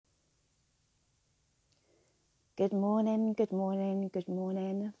Good morning, good morning, good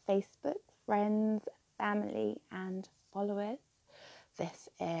morning, Facebook, friends, family, and followers. This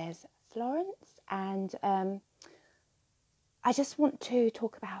is Florence, and I just want to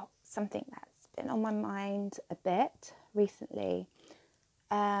talk about something that's been on my mind a bit recently,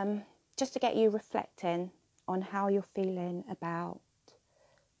 just to get you reflecting on how you're feeling about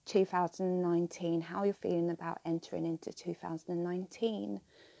 2019, how you're feeling about entering into 2019.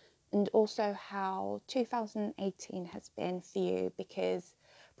 And also how 2018 has been for you, because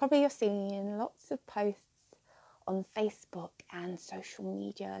probably you're seeing lots of posts on Facebook and social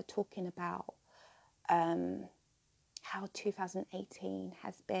media talking about how 2018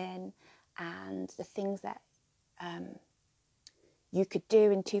 has been and the things that you could do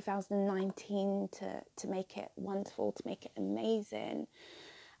in 2019 to make it wonderful, to make it amazing.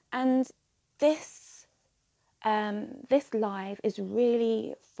 And this live is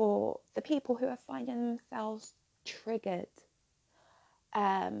really for the people who are finding themselves triggered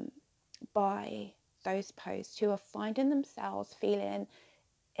by those posts, who are finding themselves feeling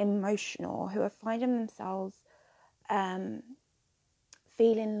emotional, who are finding themselves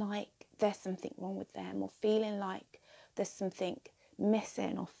feeling like there's something wrong with them, or feeling like there's something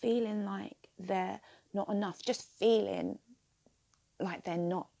missing, or feeling like they're not enough, just feeling like they're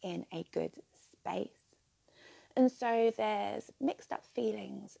not in a good space. And so there's mixed up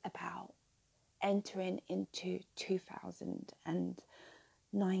feelings about entering into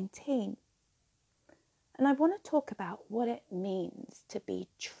 2019. And I want to talk about what it means to be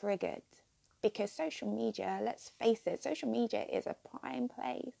triggered, because social media, let's face it, social media is a prime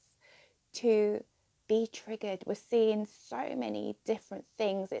place to be triggered. We're seeing so many different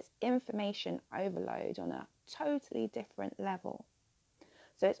things. It's information overload on a totally different level.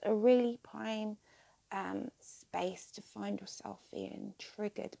 So it's a really prime space to find yourself being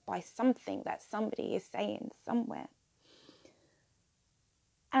triggered by something that somebody is saying somewhere.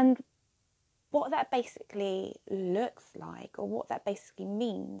 And what that basically looks like, or what that basically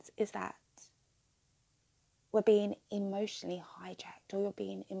means, is that we're being emotionally hijacked, or you're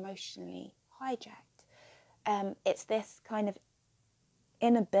being emotionally hijacked. It's this kind of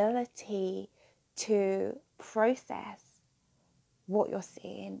inability to process what you're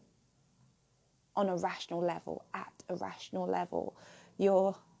seeing on a rational level, at a rational level.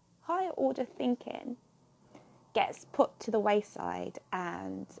 Your higher order thinking gets put to the wayside,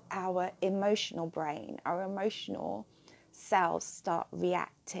 and our emotional brain, our emotional cells start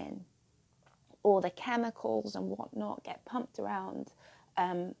reacting. All the chemicals and whatnot get pumped around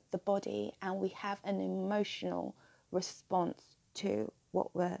the body, and we have an emotional response to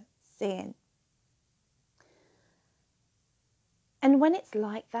what we're seeing. And when it's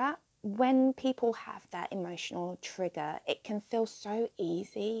like that, when people have that emotional trigger, it can feel so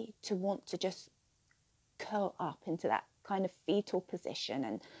easy to want to just curl up into that kind of fetal position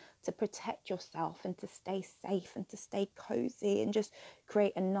and to protect yourself and to stay safe and to stay cozy and just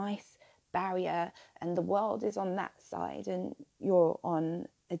create a nice barrier, and the world is on that side and you're on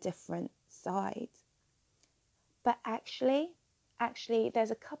a different side. But actually,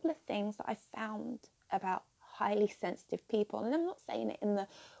 there's a couple of things that I found about highly sensitive people, and I'm not saying it in the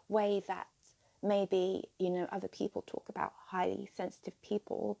way that maybe, other people talk about highly sensitive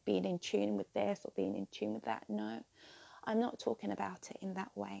people being in tune with this or being in tune with that. No, I'm not talking about it in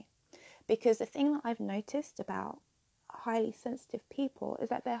that way. Because the thing that I've noticed about highly sensitive people is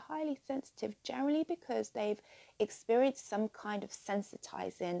that they're highly sensitive generally because they've experienced some kind of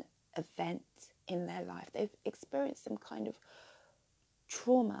sensitizing event in their life. They've experienced some kind of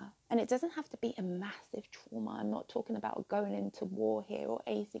trauma, and it doesn't have to be a massive trauma. I'm not talking about going into war here or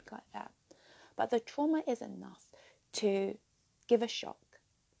anything like that, but the trauma is enough to give a shock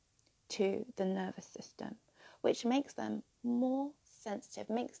to the nervous system, which makes them more sensitive,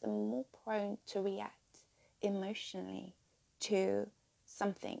 makes them more prone to react emotionally to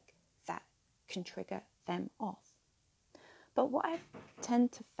something that can trigger them off. But what I've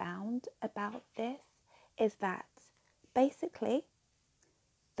tend to found about this is that basically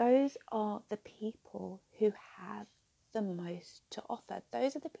those are the people who have the most to offer.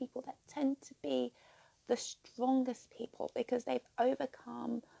 Those are the people that tend to be the strongest people, because they've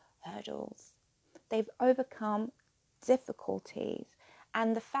overcome hurdles, they've overcome difficulties,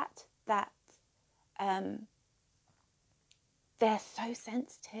 and the fact that they're so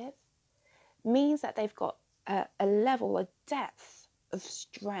sensitive means that they've got a level, a depth of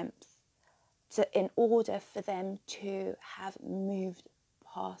strength in order for them to have moved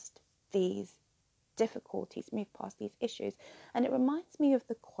past these difficulties, move past these issues. And it reminds me of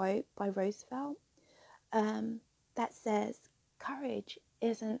the quote by Roosevelt that says, "Courage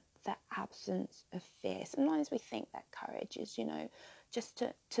isn't the absence of fear. Sometimes we think that courage is, just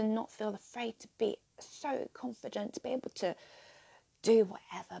to not feel afraid, to be so confident, to be able to do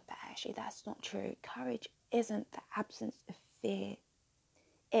whatever, but actually that's not true. Courage isn't the absence of fear.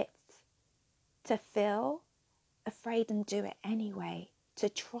 It's to feel afraid and do it anyway, to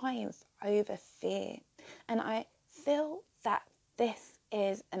triumph over fear. And I feel that this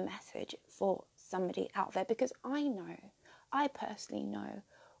is a message for somebody out there, because I personally know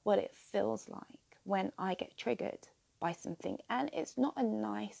what it feels like when I get triggered by something, and it's not a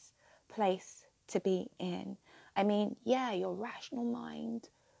nice place to be in. I mean, yeah, your rational mind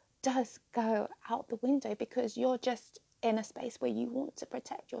does go out the window because you're just in a space where you want to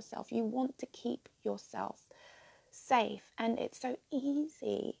protect yourself, you want to keep yourself safe, and it's so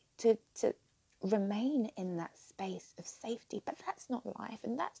easy to remain in that space of safety. But that's not life,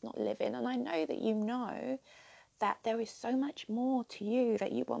 and that's not living. And I know that you know that there is so much more to you,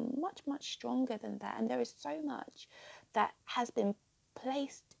 that you are much stronger than that, and there is so much that has been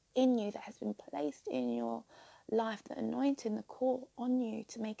placed in you, that has been placed in your life, the anointing, the call on you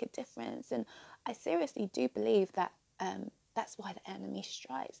to make a difference. And I seriously do believe that that's why the enemy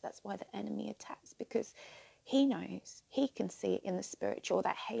strikes, that's why the enemy attacks, because he knows, he can see it in the spiritual,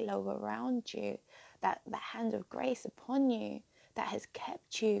 that halo around you, that hand of grace upon you that has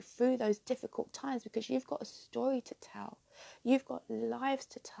kept you through those difficult times, because you've got a story to tell, you've got lives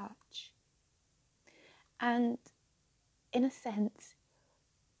to touch. And in a sense,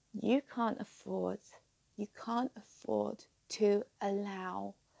 you can't afford to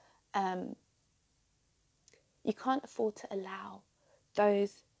allow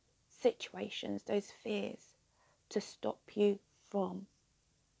those situations, those fears, to stop you from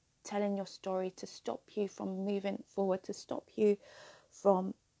telling your story, to stop you from moving forward, to stop you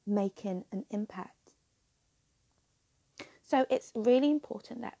from making an impact. So it's really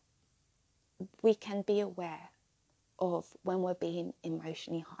important that we can be aware of when we're being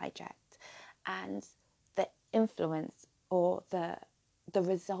emotionally hijacked, and the influence or the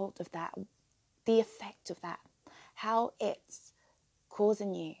result of that, the effect of that, how it's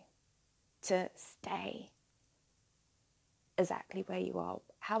causing you to stay exactly where you are,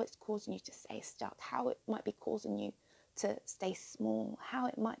 how it's causing you to stay stuck, how it might be causing you to stay small, how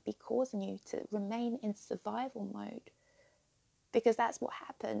it might be causing you to remain in survival mode. Because that's what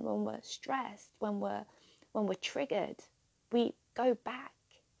happens when we're stressed, when we're triggered. We go back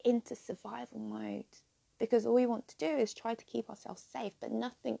into survival mode because all we want to do is try to keep ourselves safe, but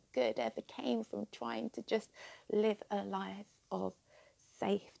nothing good ever came from trying to just live a life of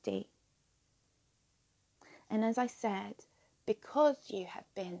safety. And as I said, because you have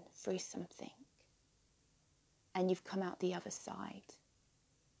been through something and you've come out the other side,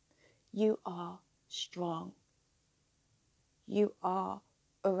 you are strong. You are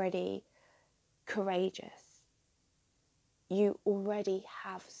already courageous. You already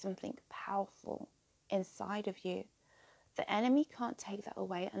have something powerful inside of you. The enemy can't take that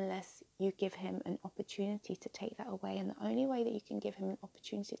away unless you give him an opportunity to take that away. And the only way that you can give him an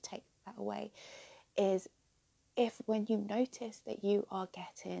opportunity to take that away is if, when you notice that you are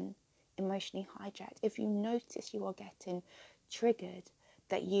getting emotionally hijacked, if you notice you are getting triggered,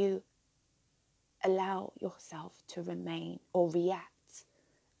 that you allow yourself to remain or react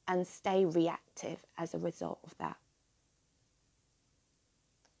and stay reactive as a result of that.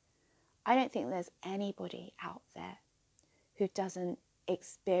 I don't think there's anybody out there who doesn't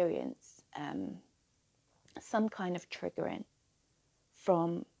experience some kind of triggering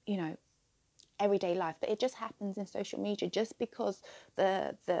from, everyday life, but it just happens in social media, just because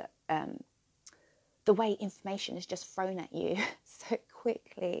the way information is just thrown at you so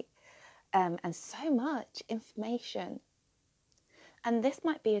quickly, and so much information. And this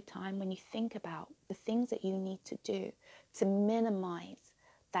might be a time when you think about the things that you need to do to minimize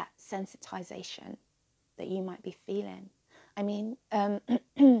that sensitization that you might be feeling. I mean,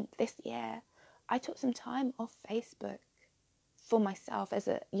 this year I took some time off Facebook for myself as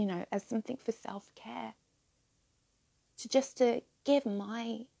something for self-care, to give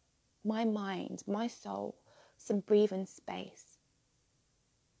my mind, my soul, some breathing space.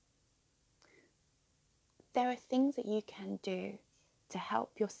 There are things that you can do to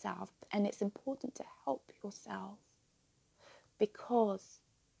help yourself, and it's important to help yourself because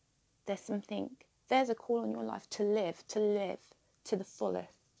there's a call on your life to live to the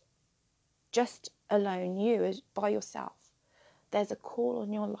fullest. Just alone, you as by yourself, there's a call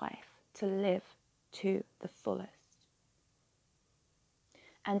on your life to live to the fullest.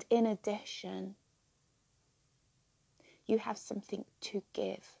 And in addition, you have something to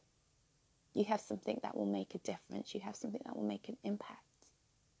give. You have something that will make a difference. You have something that will make an impact.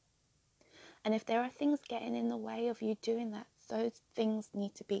 And if there are things getting in the way of you doing that, those things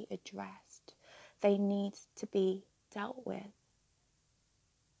need to be addressed. They need to be dealt with.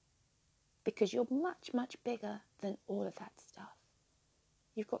 Because you're much, much bigger than all of that stuff.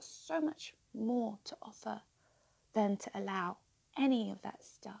 You've got so much more to offer than to allow any of that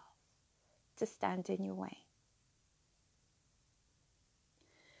stuff to stand in your way.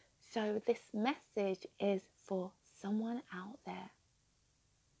 So this message is for someone out there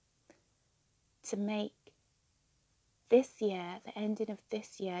to make this year, the ending of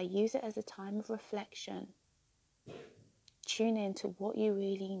this year, use it as a time of reflection. Tune in to what you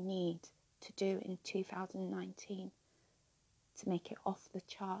really need to do in 2019 to make it off the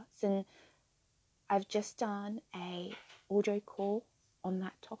charts. And I've just done an audio call on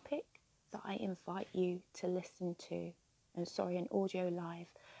that topic that I invite you to listen to. An audio live.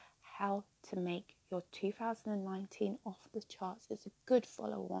 How to make your 2019 off the charts. It's a good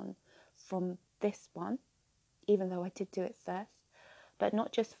follow-on from this one, even though I did do it first. But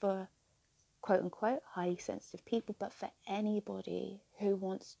not just for quote-unquote highly sensitive people, but for anybody who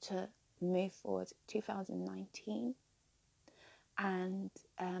wants to move forward 2019. And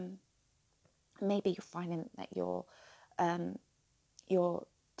maybe you're finding that you're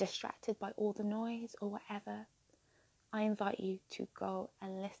distracted by all the noise or whatever. I invite you to go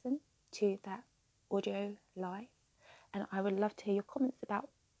and listen to that audio live, and I would love to hear your comments about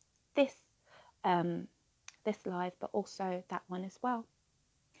this live, but also that one as well.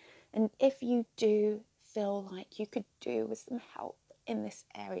 And if you do feel like you could do with some help in this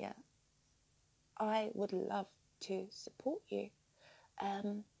area, I would love to support you.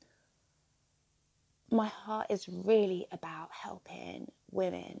 My heart is really about helping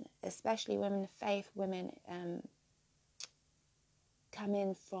women, especially women of faith, women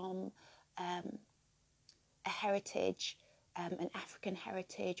coming from a heritage, an African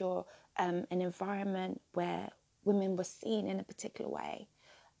heritage, or an environment where women were seen in a particular way,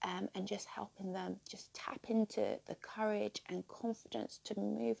 and just helping them just tap into the courage and confidence to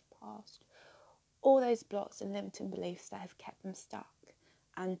move past all those blocks and limiting beliefs that have kept them stuck,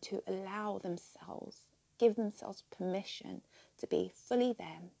 and to allow themselves, give themselves permission to be fully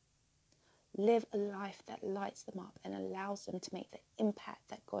them, live a life that lights them up and allows them to make the impact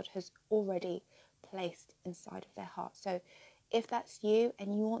that God has already placed inside of their heart. So if that's you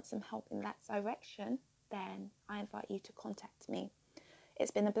and you want some help in that direction, then I invite you to contact me.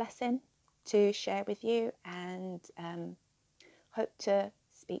 It's been a blessing to share with you, and hope to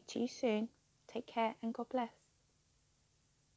speak to you soon. Take care and God bless.